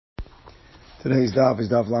Today's daf is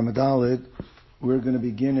daf Lamed Daled. We're going to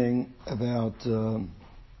be beginning about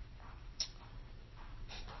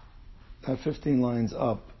 15 lines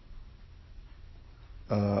up.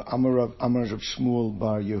 Amar Rav Shmuel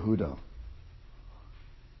bar Yehuda.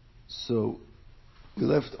 So we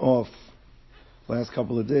left off last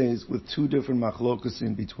couple of days with two different machlokas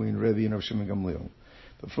in between Rabbi and Rav Shimon Gamliel.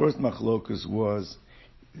 The first machlokas was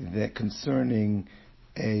that concerning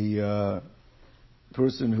a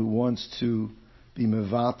person who wants to be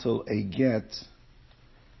mevatel a get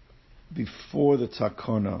before the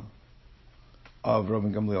takana of Rabbi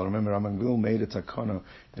Gamliel. Remember, Rabbi Gamliel made a takana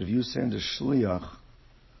that if you send a shliach,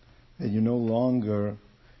 then you no longer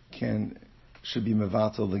should be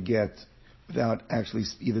mevatel the get without actually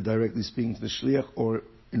either directly speaking to the shliach or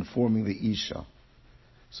informing the isha.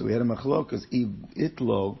 So we had a machlokas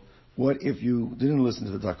itlo. What if you didn't listen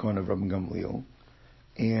to the takana of Rabbi Gamliel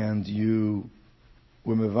and you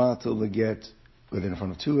were mevatel the get within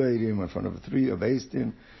front of 280, in front of 3 of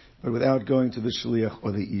Eistin, but without going to the shliach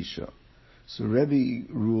or the isha? So Rabbi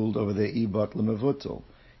ruled over the ibat lemevutel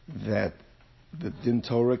that the din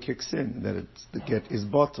Torah kicks in, that the get is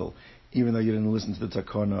bottle, even though you didn't listen to the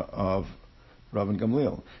takana of Rabbi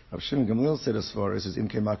Gamliel. Rav Shimon Gamliel said as far as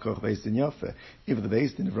imke makoch beis din yafe. If the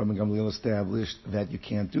beis din of Rabbi Gamliel established that you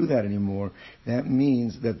can't do that anymore, that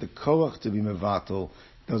means that the koach to be mevatel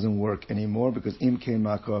doesn't work anymore because imke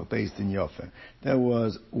makoch beis din yafe. That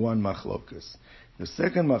was one machlokus. The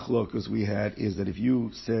second machlokus we had is that if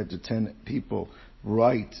you said to 10 people,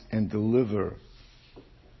 write and deliver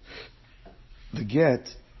the get,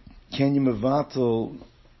 can you mevatel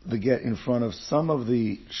the get in front of some of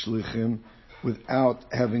the shlichim without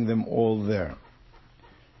having them all there?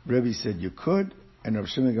 Rabbi said you could, and Rav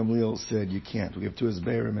Shimon Gamliel said you can't. We have two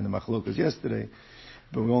asberim in the machlokas yesterday,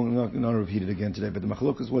 but we're not going to repeat it again today. But the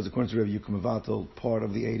machlokas was, according to Rabbi, you can mevatel part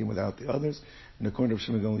of the eidim without the others, and according to Rav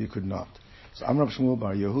Shimon Gamliel, you could not. So Amar Rav Shmuel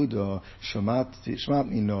bar Yehuda shmat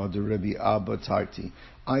mino de Rabbi Abba tarti.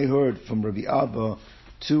 I heard from Rabbi Abba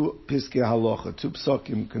two piskei halacha, two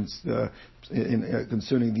psakim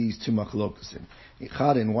concerning these two machlokas.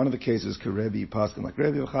 In one of the cases, Rabbi paskin like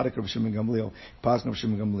Rabbi, Echad Rav Shimon Gamliel paskin Rav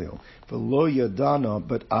Shimon Gamliel. But lo yadana,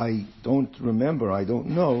 but I don't remember, I don't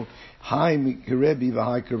know. Hi Rabbi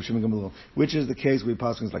v'hai Rav Shimon Gamliel. Which is the case we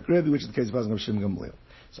paskin like Rabbi? Which is the case we paskin Rav Shimon Gamliel?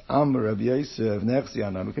 So Amar Rabbi Yosef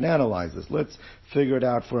Nechzianan. We can analyze this. Let's figure it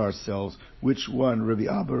out for ourselves. Which one Rabbi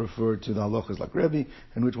Abba referred to the halachas like Rabbi,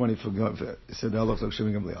 and which one he said the halachas like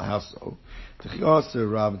Shimon Gamliel. How so?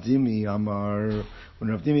 Rav Dimi Amar. When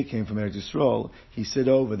Rav Dimi came from Eretz Yisrael, he said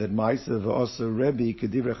over that Ma'asav also Rabbi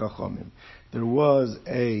Kedivrei Chachamim. There was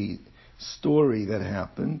a story that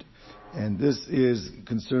happened, and this is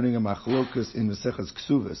concerning a machlokas in the Seches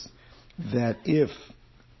Ksuvas, that if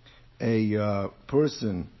a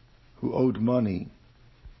person who owed money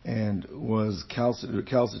and was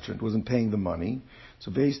calcitrant, wasn't paying the money, so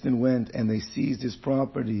Beis Din went and they seized his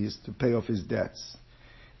properties to pay off his debts.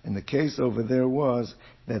 And the case over there was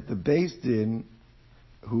that the Beis Din,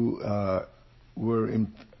 who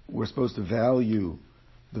were supposed to value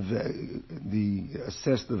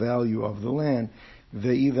assess the value of the land,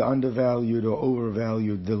 they either undervalued or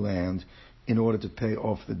overvalued the land in order to pay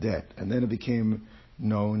off the debt. And then it became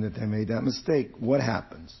known that they made that mistake. What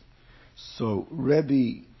happens? So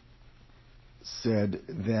Rabbi said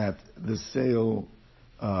that the sale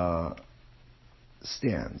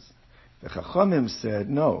stands. The Chachamim said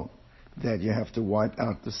no, that you have to wipe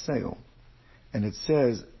out the sale. And it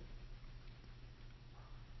says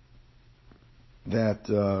that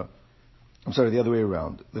the other way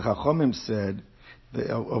around. The Chachamim said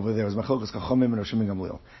over there was Machlokas Chachamim and Rav Shimon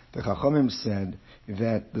Gamliel. The Chachamim said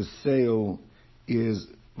that the sale is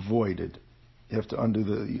voided. You have to undo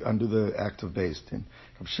the act of Beis Din.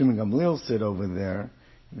 Rav Shimon Gamliel said over there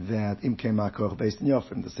that imke makoch Beis Din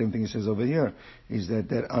yafen. The same thing he says over here is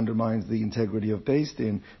that undermines the integrity of Beis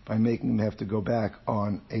Din by making them have to go back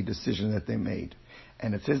on a decision that they made.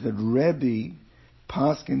 And it says that Rabbi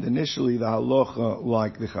paskined initially the halacha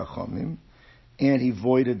like the Chachamim, and he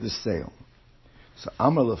voided the sale. So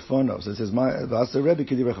Amar Lefonov, so it says, Rabbi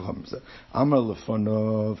Kedivrei Chachamim. Amar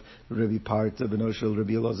Lefonov, Rabbi Parta Benoshel,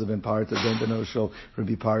 Rabbi Elazar ben Parta ben Benoshel,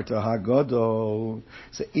 Rabbi Parta Hagodol.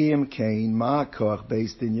 So Im Kain Makoch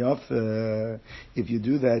Beis Din Yafe. If you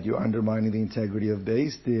do that, you're undermining the integrity of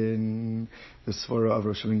Beis Din. The Svara of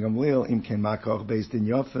Rav Shimon Gamliel, Im Kain Makoch Beis Din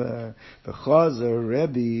Yafe. V'chazer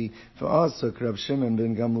Rabbi v'asok Rav Shimon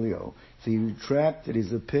ben Gamliel. So he retracted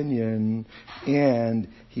his opinion and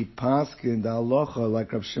he paskined the halacha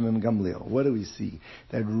like Rav Shimon Gamliel. What do we see?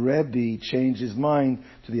 That Rabbi changed his mind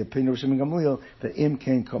to the opinion of Shimon Gamliel that im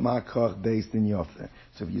kain makoch beis din yofe.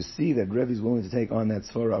 So if you see that Rebbe is willing to take on that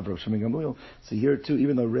svara of Rav Shimon Gamliel, so here too,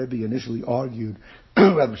 even though Rebbe initially argued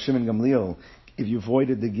Rav Shimon Gamliel, if you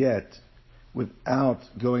voided the get without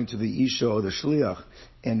going to the Isha or the Shliach,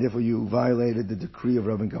 and therefore you violated the decree of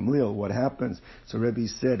Rabbi Gamliel, what happens? So Rebbe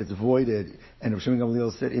said it's voided, and Rav Shimon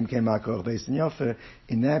Gamliel said, Im kein makoch beis din yafe.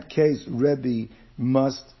 In that case,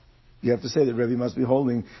 you have to say that Rebbe must be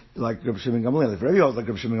holding like Rav Shimon Gamliel. If Rebbe holds like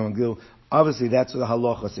Rav Shimon Gamliel, obviously that's the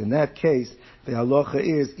halacha is. In that case, the halacha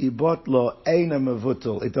is ibot lo eina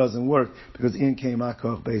mevutel. It doesn't work because in came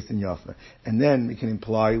makoch beis din yafe. And then we can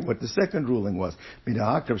imply what the second ruling was.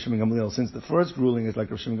 Midahak Rav Shimon Gamliel. Since the first ruling is like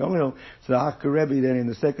Rav Shimon Gamliel, so the Hak Rebbe then in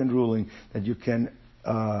the second ruling that you can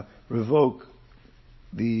revoke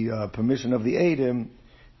the permission of the Eidim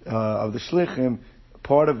of the Shlichim,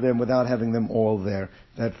 part of them without having them all there.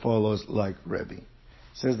 That follows like Rebbe.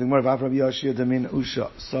 Says the Gemara, Rabbi Yoshia Damin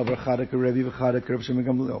Usha, Savar Chadaka Rebbe V'Chadaka Rav Shimon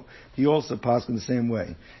Gamliel. He also passed in the same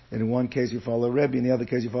way. That in one case you follow Rebbe, in the other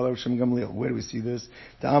case you follow Rav Shimon Gamliel. Where do we see this?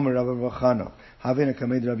 Ta'amar Rabbi V'Chano, Havena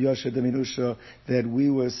Kamed Rabbi Yoshia Damin Usha, that we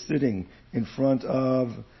were sitting in front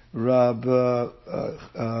of Rabbi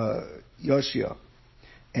Yoshia.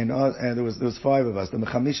 And there was five of us. The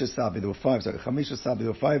Chamisha Sabi, there were five. Sorry, Chamisha Sabi,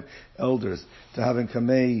 there were five elders to having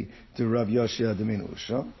Kamei to Rav Yoshia Damin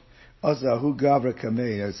Usha. Azahu Gavra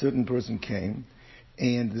Kamei, a certain person came,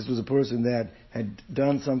 and this was a person that had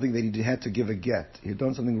done something that he had to give a get. He had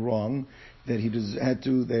done something wrong that he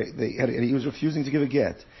he was refusing to give a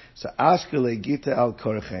get. So Ashkele Gita al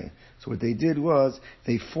Korche. So what they did was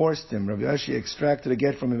they forced him. Rabbi Yoshia extracted a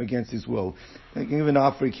get from him against his will. They give an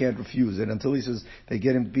offer, he can't refuse it until he says they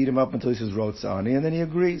beat him up until he says Rotzani, and then he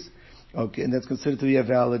agrees. Okay, and that's considered to be a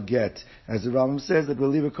valid get. As the Rambam says, that we'll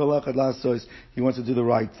leave a kolach lasos, he wants to do the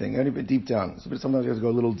right thing. And even deep down. So sometimes he has to go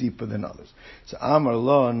a little deeper than others. So Amar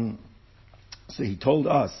Lon, so he told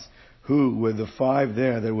us, who were the five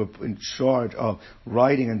there that were in charge of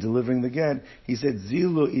writing and delivering the get, he said,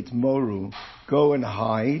 Zilu itmoru, go and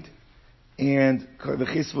hide, and the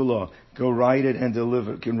chisvula, go write it and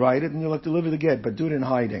deliver. You can write it and you'll have to deliver the get, but do it in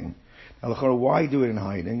hiding. Now, why do it in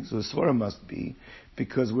hiding? So the svara must be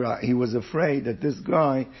because he was afraid that this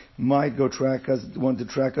guy might want to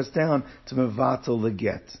track us down to mevatel the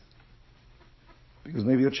get. Because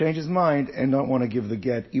maybe he'll change his mind and not want to give the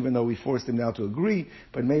get, even though we forced him now to agree,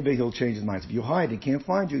 but maybe he'll change his mind. So if you hide, he can't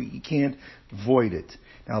find you, he can't void it.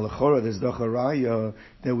 Now, l'chora, there's docharaya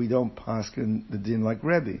that we don't paskin the din like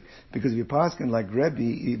Rebbe. Because if you paskin like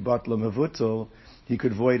Rebbe, batla mevutel, he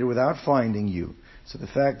could void it without finding you. So the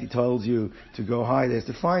fact he told you to go hide, has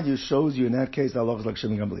to find you, shows you in that case the halacha is like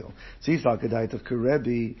Shimon Gamliel. Tzisal kedait of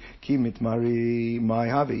Rebbe, ki mitmari my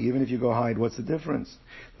havi. Even if you go hide, what's the difference?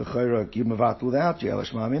 L'chayra ki mevat without you.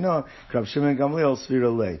 Elashma amina. Rav Shimon Gamliel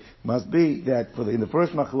svira lei. Must be that in the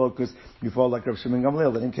first machlokus you fall like Rav Shimon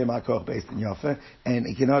Gamliel that him came akoch based in Yafe, and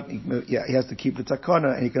he has to keep the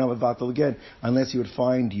takana and he cannot mevatel again unless he would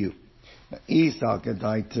find you. Isal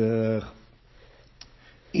kedait.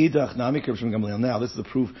 Now, this is the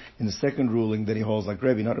proof in the second ruling that he holds like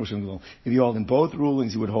Rebbe, not Rav Shimon Gamliel. If you hold in both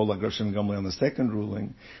rulings, he would hold like Rav Shimon Gamliel in the second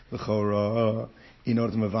ruling. In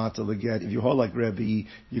order to mevatel the get, if you hold like Rebbe,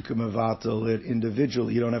 you can mevatel it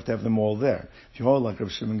individually. You don't have to have them all there. If you hold like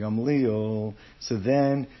Rav Shimon Gamliel, so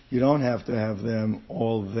then you don't have to have them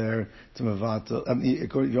all there to mevatel.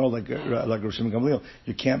 If you hold like Rav Shimon Gamliel,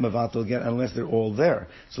 you can't mevatel get unless they're all there.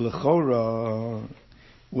 So l'chora,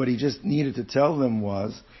 what he just needed to tell them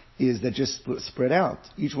is that just spread out.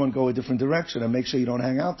 Each one go a different direction and make sure you don't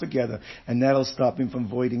hang out together. And that'll stop him from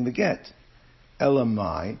voiding the get.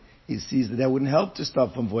 Elamai, he sees that wouldn't help to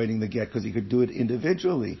stop from voiding the get because he could do it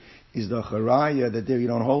individually. Is the charaya that there you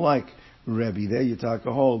don't hold like Rebbe. There you talk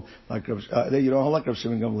a hold like there you don't hold like Rav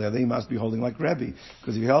Shimon Gamliel. There you must be holding like Rebbe.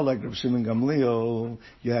 Because if you held like Rav Shimon Gamliel,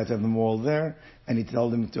 you had to have them all there. And he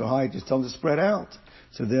told them to hide, just tell them to spread out.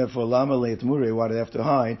 So therefore, lama leit mure, why do they have to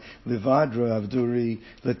hide? Livadra avduri,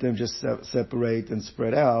 let them just separate and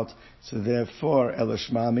spread out. So therefore,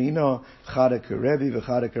 elashma mino, chadek Rebbe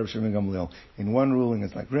v'chadek Rav Shimon Gamliel. In one ruling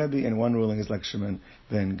it's like Rebbe, and one ruling is like Shimon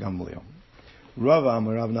ben Gamliel. Rav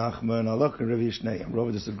Amar Rav Nachman, halacha Rebbe Yishneim.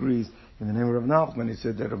 Rav disagrees in the name of Rav Nachman. He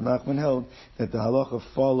said that Rav Nachman held that the halacha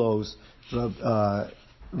follows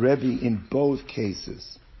Rebbe in both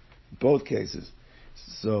cases. Both cases.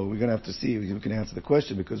 So we're going to have to see if we can answer the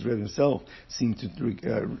question because Rebbe himself seemed to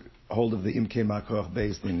hold of the Imke Makoch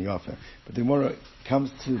based in Yafa. But the Gemara comes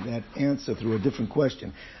to that answer through a different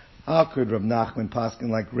question. How could Rav Nachman paskin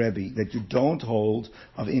like Rebbe that you don't hold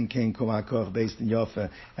of Imke Makoch based in Yafa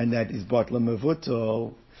and that is Batla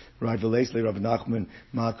Mevuto? Right, Velesle Rav Nachman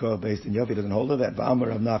Makoch based in Yafa. He doesn't hold of that. V'amar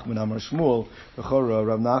Rav Nachman Amar Shmuel.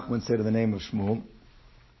 Rav Nachman said in the name of Shmuel.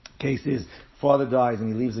 Case is, father dies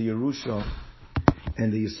and he leaves a Yerusha,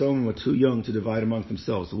 and the Yisomim were too young to divide amongst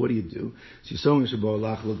themselves. So what do you do? So Yisomim Shabbat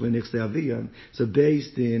Lach L'Glinix Le'Aviyan. So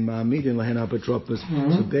based in Ma'amidin Lahen Apotropos,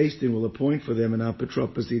 so based in will appoint for them an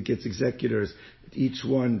Apotropos. He gets executors, each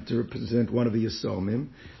one to represent one of the Yisomim.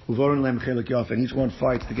 Uvorin Lem Chelik Yaf, and each one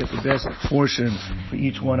fights to get the best portion for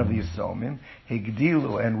each one of the Yisomim.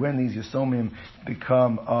 Higdilu, and when these Yisomim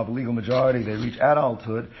become of legal majority, they reach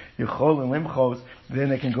adulthood. Yichol and Limchos, then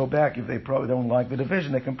they can go back if they don't like the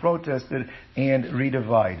division. They can protest it and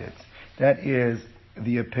redivide it. That is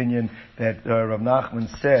the opinion that Rav Nachman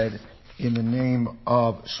said in the name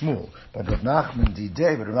of Shmuel. But Rav Nachman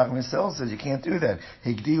Didei, but Rav Nachman himself says you can't do that.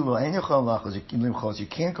 You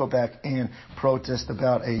can't go back and protest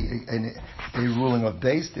about a ruling of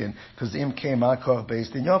Beis Din, because Im Kei Makor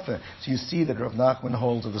Beis Din Yofe. So you see that Rav Nachman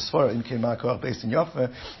holds of the Svara, Im Kei Makor Beis Din Yofe.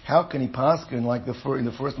 How can he paskin like in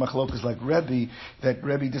the first machlokas like Rabbi, that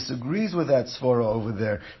Rabbi disagrees with that Svara over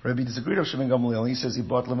there? Rabbi disagreed with Shifman Gamliel, and he says he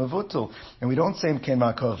bought Lemavutul. And we don't say Im Kei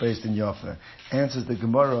Makor Beis Din Yofe. Answers the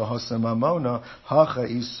Gemara, Hosam Amona, Hacha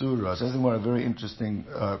Isura. So I think what a very interesting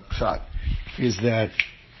shot is that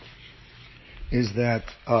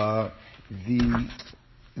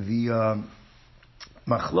the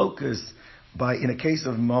machlokas in a case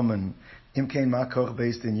of Mammon, Imkein Makoch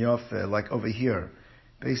based in Yofe, like over here,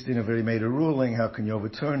 based in have already made a ruling, how can you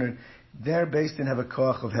overturn it? They're based in have a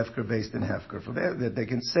koch of hefker based in hefker. For that they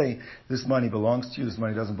can say this money belongs to you, this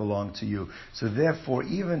money doesn't belong to you. So therefore,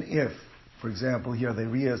 even if, for example, here they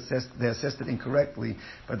assessed it incorrectly,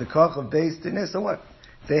 but the koch of based in is, so what?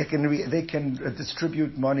 They can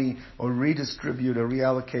distribute money or redistribute or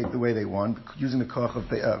reallocate the way they want using the koch of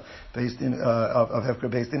based in of hefker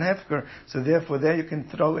based in hefker. So therefore, there you can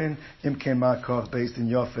throw in imkema koch based in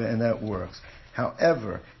yofe, and that works.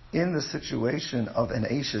 However, in the situation of an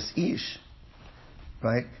Ashes Ish,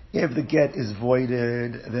 right? If the get is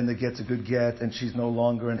voided, then the get's a good get, and she's no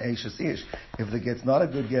longer an Ashes Ish. If the get's not a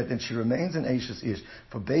good get, then she remains an Ashes Ish.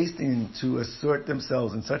 For Beis Din to assert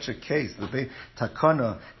themselves in such a case, the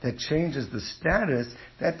takana that changes the status,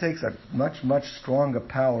 that takes a much, much stronger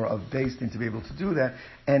power of Beis Din to be able to do that.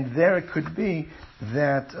 And there it could be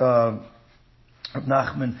that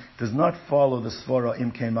Nachman does not follow the Svara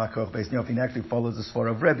Imkei Makoch Beis Din. He actually follows the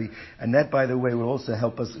Svara of Rabbi, and that, by the way, will also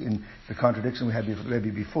help us in the contradiction we had with Rabbi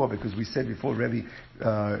before, because we said before Rabbi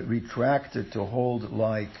retracted to hold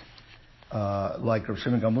like Rav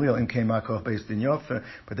Shimon Gamliel Imkei Makoch Beis Din Yofe,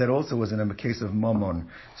 but that also was in a case of Mammon.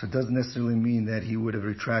 So it doesn't necessarily mean that he would have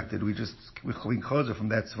retracted. We close from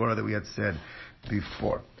that Svara that we had said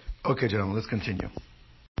before. Okay, gentlemen, let's continue.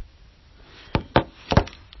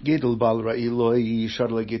 Gidul Bar Eloi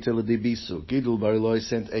Shadla Gitel Debisu. Gidul Bar Eloi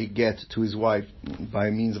sent a get to his wife by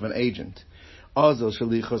means of an agent. Azel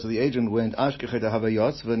Shalichos, so the agent went, Ashkechet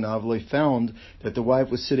Havayos, V'navloi found that the wife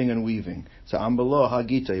was sitting and weaving. So Ambalo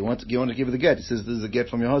Hagita, you want to give her the get. He says, this is a get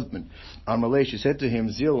from your husband. Amalei, she said to him,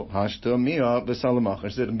 Zil Hashta Mia B'Salamach.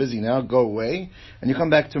 She said, I'm busy now, go away, and you come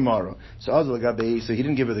back tomorrow. So Azel Gabei, so he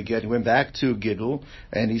didn't give her the get. He went back to Gidl,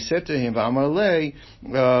 and he said to him, Amalei,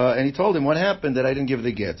 and he told him what happened, that I didn't give her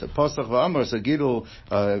the get. So Pasach V'Amar, so Gidl,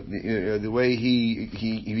 the way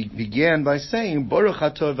he began by saying, Baruch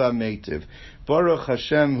Hatov V'Ameitiv. Baruch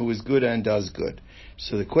Hashem, who is good and does good.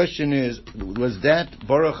 So the question is, was that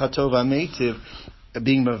Baruch Hatov HaMeitiv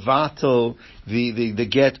being mevatel the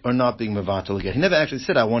get or not being mevatel the get? He never actually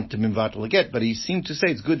said, I want to be mevatel the get, but he seemed to say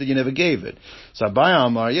it's good that you never gave it. So Abai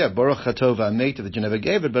Amar, Baruch Hatov HaMeitiv that you never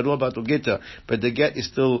gave it, but lo batel gita. But the get is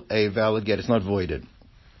still a valid get, it's not voided.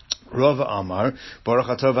 Rava Amar, Baruch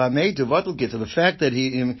Hatov HaMeitiv vatel gita. The fact that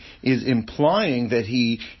he is implying that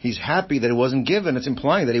he's happy that it wasn't given, it's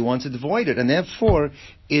implying that he wants it voided, and therefore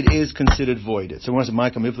it is considered voided. So what is the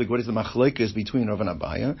machlokes between Rav and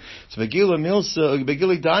Abaya? So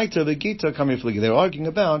Begili Daita, the Gita Kamifligi. They're arguing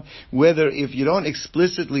about whether if you don't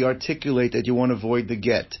explicitly articulate that you want to void the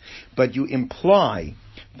get, but you imply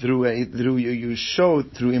you show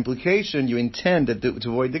through implication, you intend that to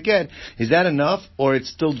avoid the get, is that enough, or it's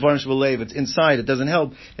still dvarnish v'leiv, it's inside, it doesn't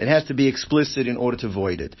help, it has to be explicit in order to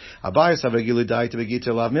void it. Abai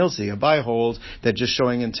holds that just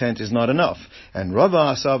showing intent is not enough. And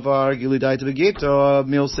Rava Savar Gilidaita Vegita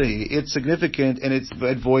Milsi, it's significant and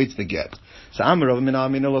it voids the get. So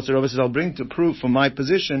Rava says, I'll bring to proof from my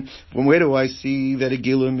position, from where do I see that a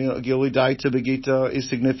Gilidaita Vegita is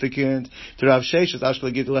significant? To Rav Sheshes,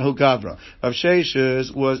 Ashla begita lehu gavra. Rav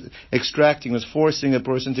Sheshes was forcing a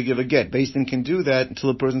person to give a get. Beis Din can do that until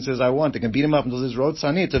a person says, I want. They can beat him up until he says, Rod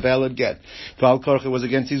Sani, it's a valid get. Val Korcha was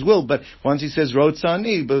against his will, but once he says, Rod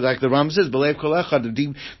Sani, but like the Ram says, Belev Kol Echad,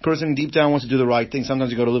 the person deep down wants to do the right thing.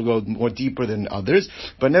 Sometimes you go more deeper than others,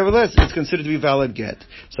 but nevertheless, it's considered to be valid get.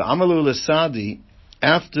 So Amalu Lasadi,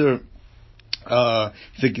 after the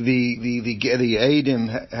Adim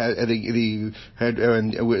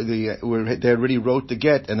they already wrote the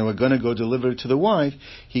get and they were going to go deliver it to the wife.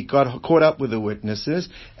 He got caught up with the witnesses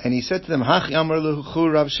and he said to them, Hachi Amar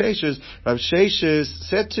Lehu Rav Sheshes. Rav Sheshes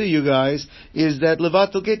said to you guys is that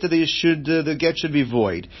Levatel get the get should be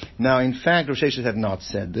void. Now, in fact, Rav Sheshes had not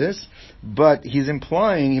said this, but he's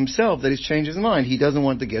implying himself that he's changed his mind. He doesn't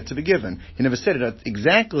want the get to be given. He never said it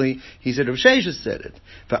exactly. He said Rav Sheshes said it.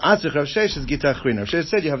 But Rav Sheshes Rav Sheshes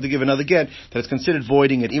said you have to give another get that is considered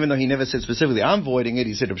voiding it, even though he never said specifically I'm voiding it.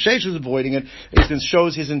 He said Rav Sheshes is voiding it. It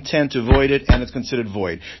shows his intent to void it, and it's considered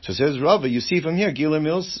void. So says Rabbi, you see from here,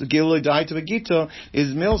 Gilui Daita Begita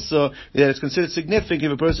is milsa that it's considered significant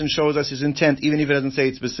if a person shows us his intent, even if it doesn't say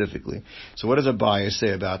it specifically. So what does Abaye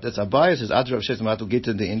say about this? Abaye says Rav Sheshes Matul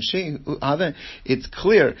Gita de Inshi. It's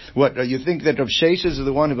clear. What you think that Rav Sheshes is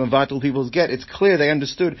the one who Mavatul people's get? It's clear they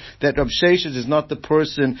understood that Rav Sheshes is not the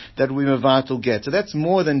person that we Mavatul get. So that's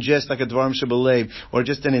more than just like a Dvarim Shabalev or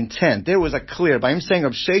just an intent. There was a clear, by him saying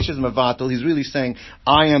Rav Sheshes Mavatul, he's really saying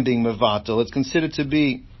I am being Mavatul. It's considered to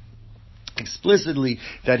be explicitly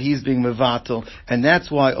that he's being mevatel, and that's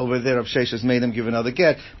why over there Rav Sheshes made them give another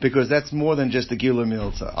get, because that's more than just a Gila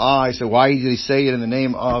Milta. I said, why did he say it in the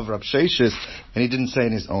name of Rav Sheshes, and he didn't say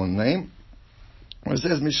in his own name? It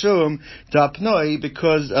says Mishum Dapnoi,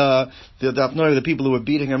 because the Dapnoi, the people who were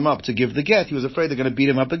beating him up to give the get, he was afraid they're going to beat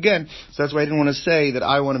him up again. So that's why he didn't want to say that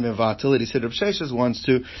I want to be mevatel it. He said Rav Sheshes wants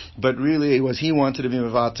to, but really it was he wanted to be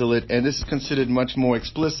mevatel it, and this is considered much more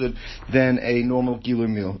explicit than a normal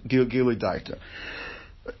Gilui Daita.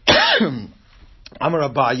 Amar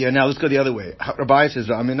Rabbi, now let's go the other way. Rabbi says,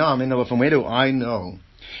 from where do I know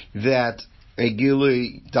that a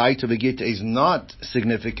Gilui Daita Begita is not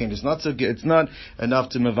significant, it's not enough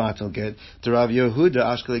to mevatel get? To Rav Yehuda,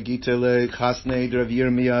 Ashkele Gita le Chasnei Rav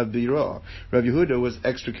Yirmiyah Biro. Rav Yehuda was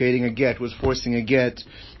extricating a get, was forcing a get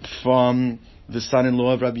from the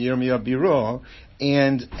son-in-law of Rav Yirmiyah Biro,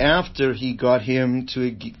 and after he got him to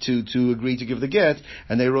agree to give the get,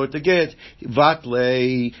 and they wrote the get,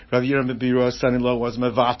 Vatle, Rav Yirmiyah Biro's son-in-law was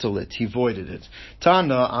mevatel it. He voided it.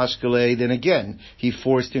 Tana Ashkele, then again, he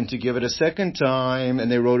forced him to give it a second time,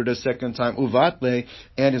 and they wrote it a second time, Uvatle,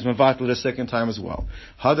 and is mevatel it a second time as well.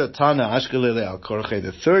 Hada Tana Ashkele le'al korche.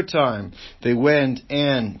 The third time, they went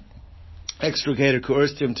and extricator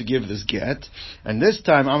coerced him to give this get, and this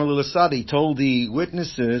time Amalul Asadi told the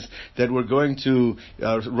witnesses that were going to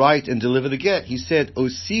write and deliver the get. He said,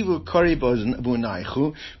 Osivu kari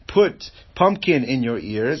bunaichu, put pumpkin in your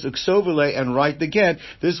ears, uksovule, and write the get.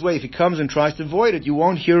 This way, if he comes and tries to void it, you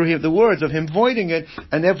won't hear the words of him voiding it,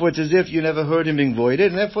 and therefore it's as if you never heard him being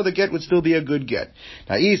voided, and therefore the get would still be a good get.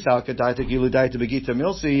 Now,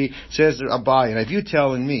 Milsi says Abai, and if you're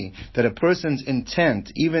telling me that a person's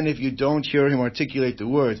intent, even if you don't hear him articulate the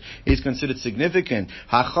words, is considered significant,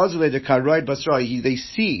 they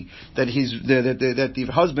see that that the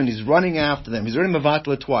husband is running after them, he's already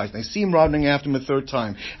mevatel twice, and they see him running after him a third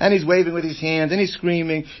time, and he's waving with his hands, and he's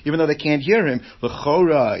screaming, even though they can't hear him.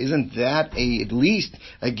 L'chora, isn't that at least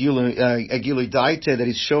a gilui daita that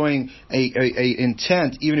is showing a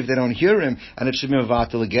intent, even if they don't hear him, and it should be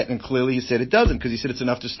mevatel get? And clearly he said it doesn't, because he said it's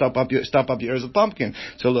enough to stop up your ears of pumpkin.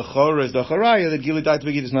 So l'chora is the charaya that gilui daita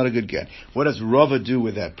is not a good get. What does Rava do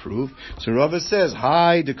with that proof? So Rava says,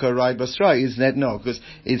 hi, the karai basra, is that no, because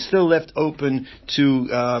it's still left open to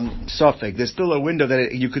suffix. There's still a window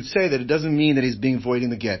that you could say that it doesn't mean that he's being voiding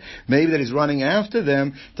the get. Maybe that he's running after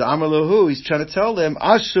them. The Amar Lahu, he's trying to tell them,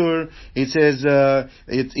 Ashur, it says,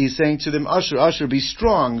 he's saying to them, Ashur, be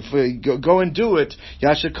strong, go and do it.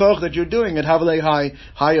 Yashikoch, that you're doing it, Havalei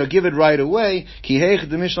hi, or give it right away. Kiheich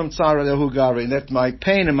the Mishlam Tzara Lehu Gari, and that my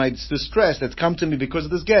pain and my distress that's come to me because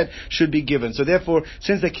of this get should be given. So therefore,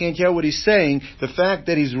 since they can't hear what he's saying, the fact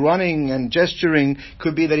that he's running and gesturing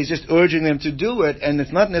could be that he's just urging them to do it, and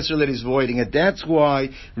it's not necessarily that he's voiding it. That's why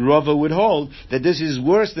Rava would hold that this is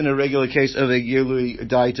worse than a regular case of a Gilui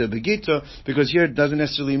Daita Begita, because here it doesn't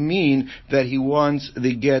necessarily mean that he wants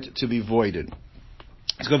the get to be voided.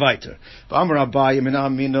 Let's go weiter.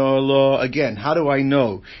 Again, how do I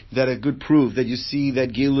know that a good proof that you see that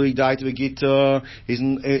Gilui Daita Begita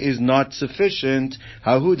is not sufficient?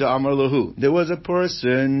 There was a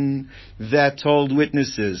person that told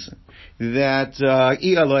witnesses that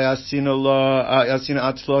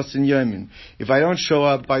if I don't show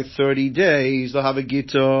up by 30 days, they'll have a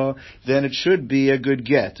gita, then it should be a good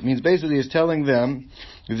get. It means basically he's telling them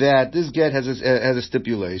that this get has a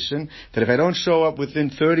stipulation that if I don't show up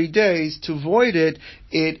within 30 days to void it,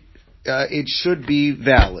 it should be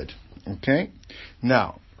valid. Okay?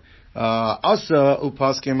 Now, Asa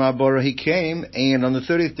Upaske Mabora, he came, and on the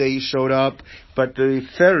 30th day he showed up, but the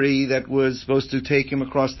ferry that was supposed to take him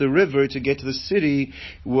across the river to get to the city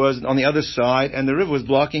was on the other side, and the river was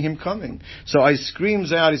blocking him coming. So he's screaming,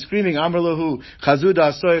 Amar Lahu,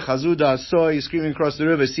 Chazuda Asoy, he's screaming across the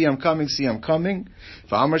river, see I'm coming.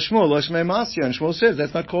 Amar Shmuel, Lo Shmei Masya, and Shmuel says,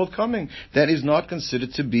 that's not called coming. That is not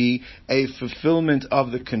considered to be a fulfillment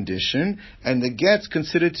of the condition, and the get's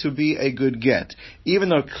considered to be a good get. Even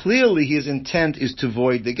though clearly his intent is to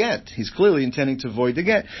void the get. He's clearly intending to void the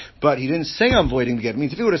get, but he didn't say I'm voiding the get. It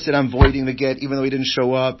means if he would have said I'm voiding the get, even though he didn't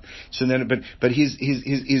show up, so then, but his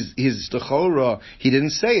techora, he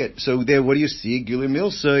didn't say it. So there, what do you see? Gili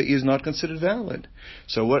Milsa is not considered valid.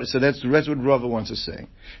 So that's what Rava wants to say.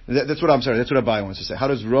 That's what Rabbi wants to say. How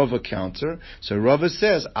does Rava counter? So Rava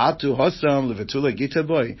says, Atu Hosam Levetula Gita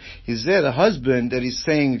Boy. He's there, the husband that he's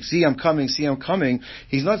saying, see I'm coming.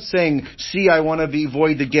 He's not saying, see I want to be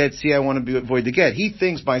void the get, see I want to be void the get. He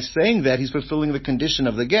thinks by saying that he's fulfilling the condition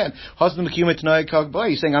of the get.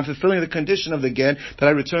 He's saying I'm fulfilling the condition of the get that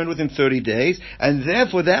I returned within 30 days, and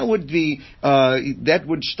therefore that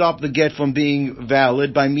would stop the get from being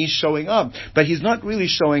valid by me showing up. But he's not really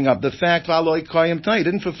showing up. The fact he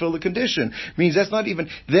didn't fulfill the condition means that's not even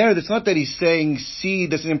there. That's not that he's saying, see,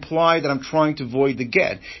 this implies that I'm trying to void the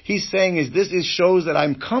get. He's saying shows that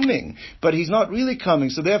I'm coming, but he's not really coming.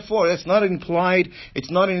 So therefore, that's not implied.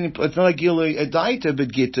 It's not a gila daita but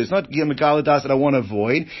gita. It's not gila megaladas that I want to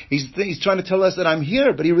void. He's trying to tell us that I'm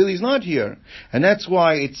here, but he really is not here, and that's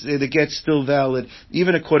why the get's still valid,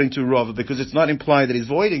 even according to Rava, because it's not implied that he's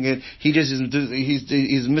voiding it. He just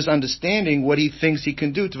he's misunderstanding what he thinks he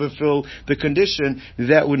can do to fulfill the condition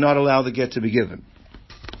that would not allow the get to be given.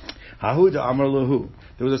 Hahuda Amar Lahu.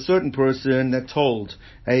 There was a certain person that told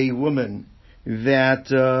a woman that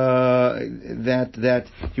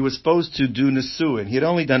he was supposed to do Nesuin. He had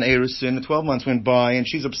only done Erusin, 12 months went by, and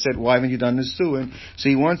she's upset, why haven't you done Nesuin? So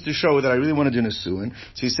he wants to show that I really want to do Nesuin.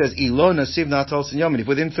 So he says, Ilo Nasiv Natal Sinyamin. If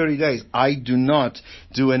within 30 days I do not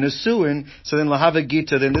do a Nesuin, so then Lahava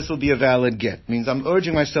Gita, then this will be a valid get. Means I'm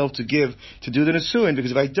urging myself to do the Nesuin,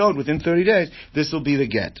 because if I don't within 30 days, this will be the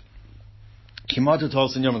get. Kimatu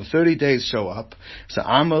Tolson Yom, 30 days show up. So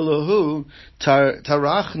Amalahu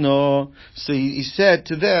Tarachno. So he said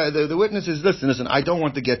to the witnesses, listen, I don't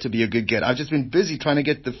want the get to be a good get. I've just been busy trying to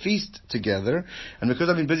get the feast together. And because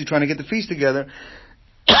I've been busy trying to get the feast together,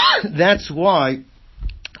 that's why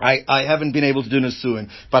I haven't been able to do Nesuin.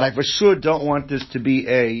 But I for sure don't want this to be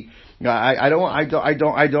I don't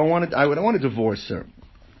want to divorce her.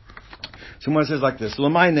 Someone says like this, so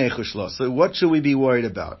what should we be worried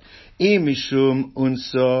about? If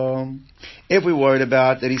we're worried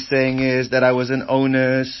about that he's saying is that I was an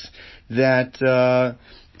onus, that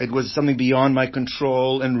it was something beyond my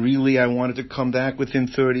control, and really I wanted to come back within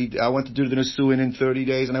I wanted to do the Nesuin in 30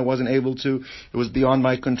 days, and I wasn't able to. It was beyond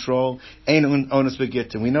my control. Ein onus by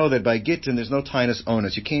Gittin. We know that by Gittin there's no tinus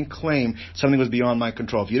onus. You can't claim something was beyond my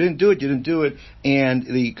control. If you didn't do it, you didn't do it, and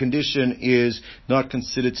the condition is not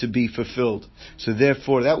considered to be fulfilled. So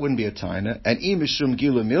therefore, that wouldn't be a tina. And imishum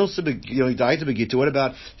gila milsa daita begita. What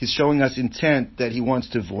about he's showing us intent that he wants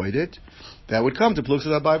to void it? That would come to Pluxas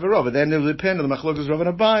Abai v'Rava. Then it would depend on the Machlokas Rava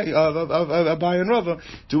and Abai and Rava.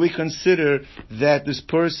 Do we consider that this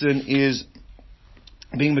person is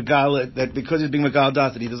being Megala, that because he's being Megala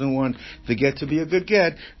Das, that he doesn't want the get to be a good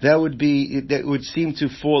get? That would seem to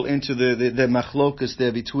fall into the Machlokas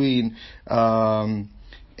there between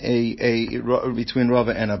between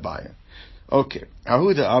Rava and Abai. Okay.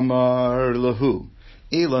 Ahuda Amar Lahu.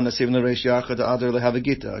 Again,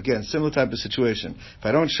 similar type of situation. If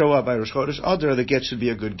I don't show up by Rosh Chodesh Adar, the get should be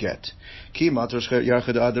a good get. Rosh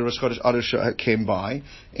Chodesh Adar came by,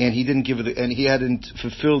 and he didn't and he hadn't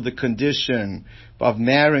fulfilled the condition of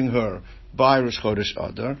marrying her by Rosh Chodesh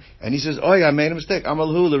Adar, and he says, I made a mistake. I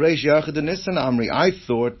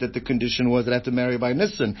thought that the condition was that I have to marry by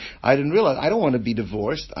Nissan. I didn't realize, I don't want to be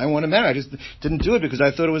divorced. I want to marry. I just didn't do it because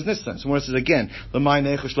I thought it was Nissan. So Morris says again, what are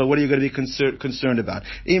you going to be concerned about?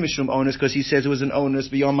 Imishum onus, because he says it was an onus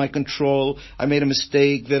beyond my control. I made a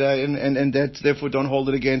mistake and that therefore don't hold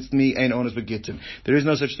it against me. Ain't onus but Gittin. There is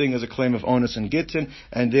no such thing as a claim of onus and Gittin,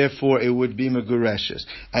 and therefore it would be Megureshes.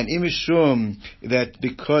 And Imishum, that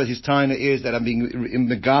because his time is that I'm being in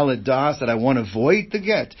the Gala Das, that I want to void the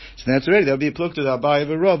get. So that's already, that'll be a pluk to the Abai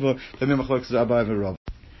v'Rava, that'll be machlokes to the Abai v'Rava.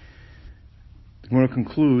 The Gemara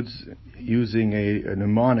concludes using a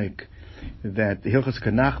mnemonic that the Hilchos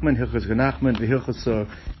Kanachman, the Hilchos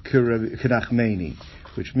Kanachmeni,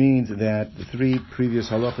 which means that the three previous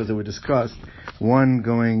halachas that were discussed, one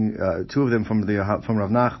going, two of them from Rav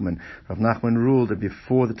Nachman. Rav Nachman ruled that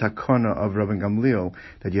before the takana of Rabbi Gamliel,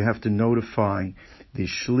 that you have to notify the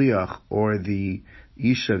shliach or the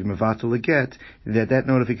Isha Mevatel get, that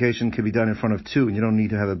notification can be done in front of two, and you don't need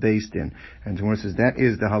to have a beis din. And Gemara says that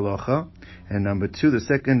is the halacha. And number two, the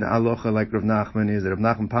second halacha, like Rav Nachman, is that Rav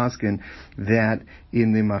Nachman Paskin, that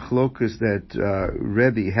in the machlokus that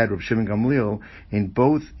Rabbi had Rav Shimon Gamliel, in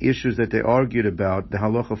both issues that they argued about, the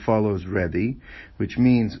halacha follows Rabbi, which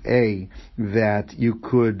means that you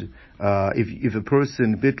could, if a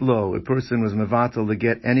person bitlo, a person was mevatel the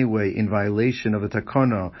get anyway in violation of the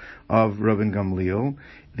takana of Rabbi Gamliel,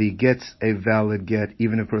 the get's a valid get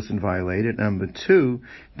even if a person violated. Number two,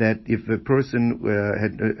 that if a person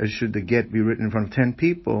should the get be written in front of 10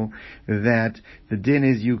 people, that the din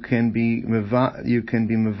is you can be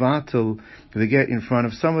mevatel the get in front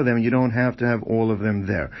of some of them. You don't have to have all of them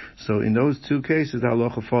there. So in those two cases, the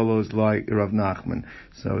halacha follows like Rav Nachman.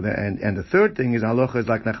 So and the third thing is halacha is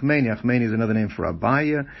like Nachmeni. Nachmeni is another name for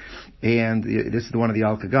Abaya, and this is one of the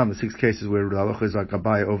Al Kagam, the 6 cases where the halacha is like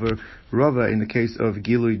Abaya over Rava. In the case of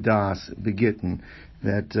Gilui Das Begitten,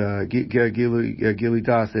 that Gilui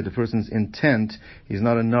Das, that the person's intent is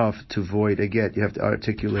not enough to void a get. You have to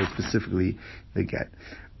articulate specifically the get.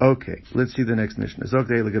 Okay, let's see the next Mishnah.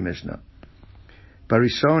 Zokdei Lega Mishnah.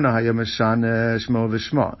 Barishona Hayamashana Shmo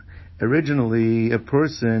V'Shma. Originally, a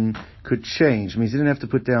person could change. It means he didn't have to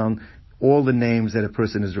put down all the names that a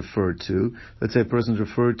person is referred to. Let's say a person is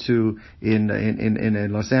referred to in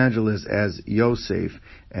Los Angeles as Yosef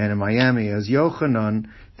and in Miami as Yochanan.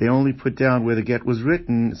 They only put down where the get was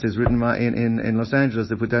written. It says written in Los Angeles.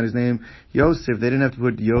 They put down his name Yosef. They didn't have to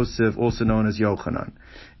put Yosef, also known as Yochanan.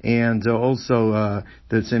 And also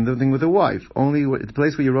the same thing with a wife. Only the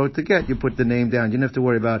place where you wrote the get, you put the name down. You didn't have to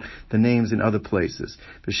worry about the names in other places.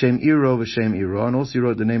 V'shem Iro, V'shem Iro. And also you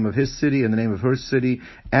wrote the name of his city and the name of her city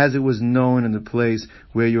as it was known in the place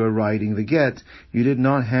where you were writing the get. You did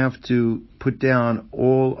not have to put down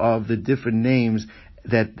all of the different names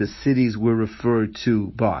that the cities were referred to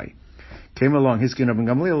by. Came along Hiskin Rabbi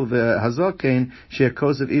Gamliel the Hazaken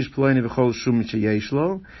she'kosev ish ploni v'chol shum sheyesh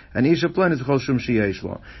lo, and isha ploni v'chol shum sheyesh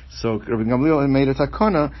lo. So Rabbi Gamliel made a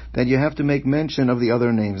takana that you have to make mention of the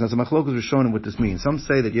other names. Now some machlokas were shown what this means. Some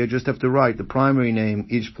say that you just have to write the primary name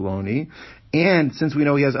ish ploni, and since we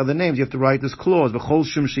know he has other names, you have to write this clause v'chol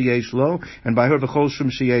shum sheyesh lo, and by her v'chol shum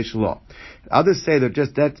sheyesh lo. Others say that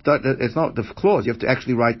just that it's not the clause. You have to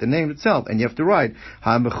actually write the name itself, and you have to write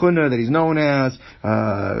ha'mechuna that he's known as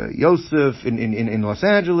Yosef in Los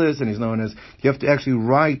Angeles, and he's known as. You have to actually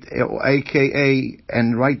write AKA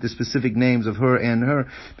and write the specific names of her and her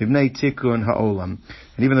b'nei tikkun ha'olam.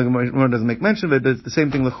 And even though the Gemara doesn't make mention of it, the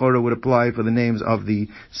same thing l'chora would apply for the names of the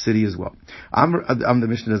city as well. The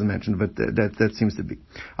Mishnah doesn't mention, but that seems to be.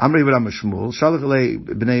 Amri v'Ram Shmuel shalach alei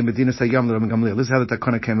b'nei Medina Sayyam l'Rabbi Gamliel. This is how the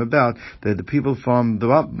takana came about. The people from the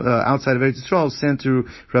outside of Eretz Yisrael sent to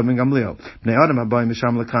Rabbi Gamliel. Bnei Adam habayim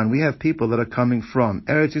misham lakan. We have people that are coming from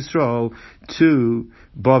Eretz Yisrael to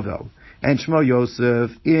Bavel. And Shmo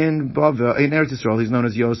Yosef in Bavel, in Eretz Yisrael, he's known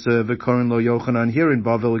as Yosef, Korin lo Yochanan. Here in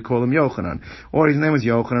Bavel, we call him Yochanan. Or his name is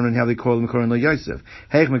Yochanan, and how they call him Korin lo Yosef.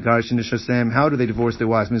 Heich megarshin nishasem. How do they divorce their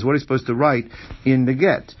wives? Means what he's supposed to write in the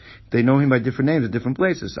get. They know him by different names at different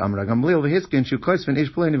places. Amra Gamliel v'Hiskin shu koisven ish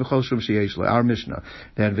ploni v'chol shum sheyesh lo. Our Mishnah.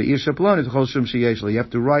 That v'isha ploni v'chol shum sheyesh lo. You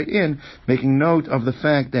have to write in, making note of the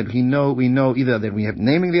fact that we know either that we have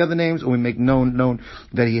naming the other names, or we make known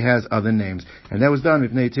that he has other names. And that was done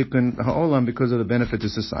with b'nei tikkun ha'olam because of the benefit to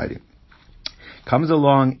society. Comes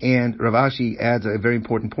along and Rav Ashi adds a very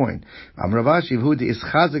important point. Rav Ashi v'hu is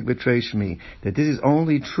chazek b'trei shmi. That this is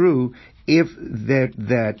only true if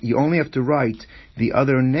that you only have to write the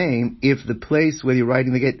other name if the place where you're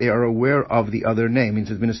writing the get, they are aware of the other name. It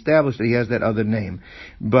means it's been established that he has that other name.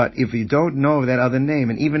 But if you don't know that other name,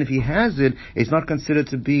 and even if he has it, it's not considered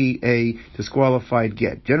to be a disqualified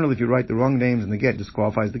get. Generally, if you write the wrong names in the get,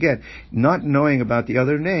 disqualifies the get. Not knowing about the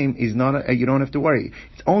other name is not you don't have to worry.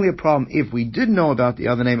 It's only a problem if we did know about the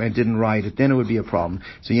other name and didn't write it, then it would be a problem.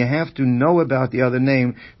 So you have to know about the other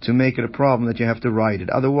name to make it a problem that you have to write it.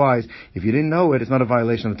 Otherwise, if you didn't know it, it's not a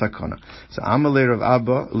violation of the takana. So Amalei Rav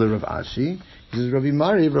Abba, Le Rav Ashi, This is Rav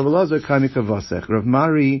Mari, Rav Elazar, Kamika Vasech. Rav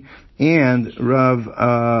Mari and Rav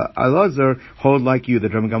Elazar hold like you,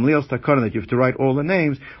 that Rav Gamliel's takana, that you have to write all the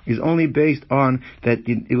names, is only based on that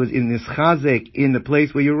it was in this chazek, in the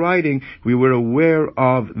place where you're writing, we were aware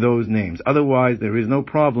of those names. Otherwise, there is no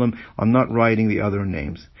problem on not writing the other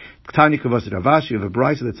names. Tani Kavas Ravashi, of a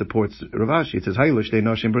brisa that supports Ravashi. It says, Haylish, they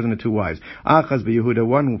noshim, person and two wives. Achaz beYehuda,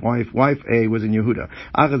 one wife A was in Yehuda.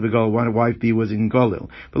 Achaz beGol, one wife B was in Golil.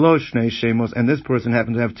 Below Shnei Shemos, and this person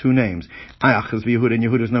happened to have two names. Achaz beYehuda, and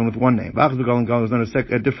Yehuda is known with one name. Achaz beGol, and Golil is known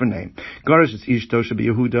a different name. Garish is Ishto, should be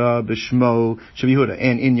Yehuda, B'Shmo, should be Yehuda.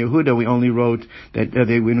 And in Yehuda, we only wrote that,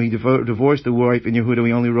 when we divorced the wife in Yehuda,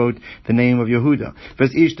 we only wrote the name of Yehuda.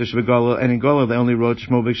 Ves Ishto, should be Golil, and in Golil, they only wrote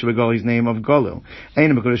Shmo, should be Golil, his name of Golil.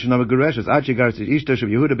 Ein Bekodesh, Gereshes, Achi Garis Ishta Shav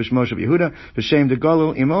Yehuda B'Shmo Shav Yehuda B'Shem the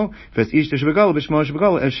Golil Imo Ves Ishta Shav Golil B'Shmo Shav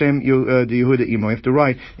Golil Shem the Yehuda Imo. You have to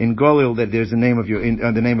write in Golil that there's the name of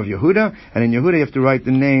the name of Yehuda, and in Yehuda you have to write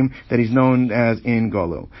the name that he's known as in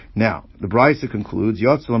Golil. Now the Brisa concludes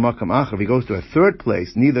Yotzel Makam Achav. He goes to a third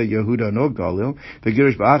place, neither Yehuda nor Golil. The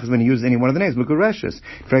Girish Ba'achas when he uses any one of the names. Mekoreshes.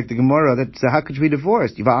 In fact, the Gemara that how could you be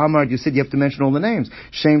divorced? You said you have to mention all the names.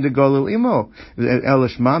 Shem the Golil Imo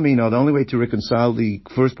Elish Mami. No, the only way to reconcile the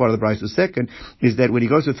first part of the Brisa, the second, is that when he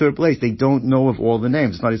goes to third place, they don't know of all the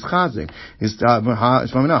names. It's not his chazik. It's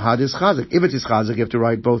had his chazik. If it's his chazik, you have to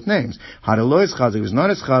write both names. Had a lo his chazik. If it's not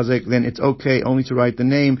his chazik, then it's okay only to write the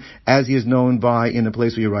name as he is known by in the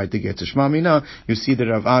place where you write the get. To Shema Mina, you see that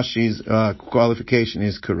Rav Ashi's qualification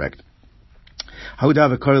is correct.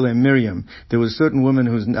 Miriam. There was a certain woman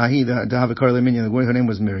who's her name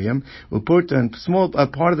was Miriam. Upurta, and small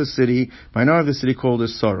part of the city, minority of the city called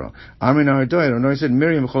as Sarah. Amrin said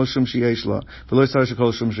Miriam chol shum sheyeshla.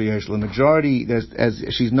 The majority as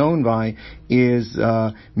she's known by is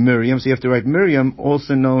Miriam. So you have to write Miriam,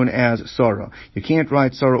 also known as Sarah. You can't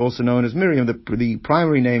write Sarah, also known as Miriam. The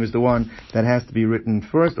primary name is the one that has to be written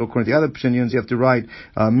first. Or according to the other opinions, you have to write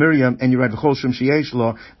Miriam, and you write v'chol shum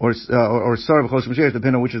sheyeshla or Sarah v'chol shum sheyeshla,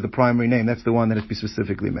 depending on which is the primary name. That's the one that has to be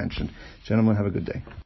specifically mentioned. Gentlemen, have a good day.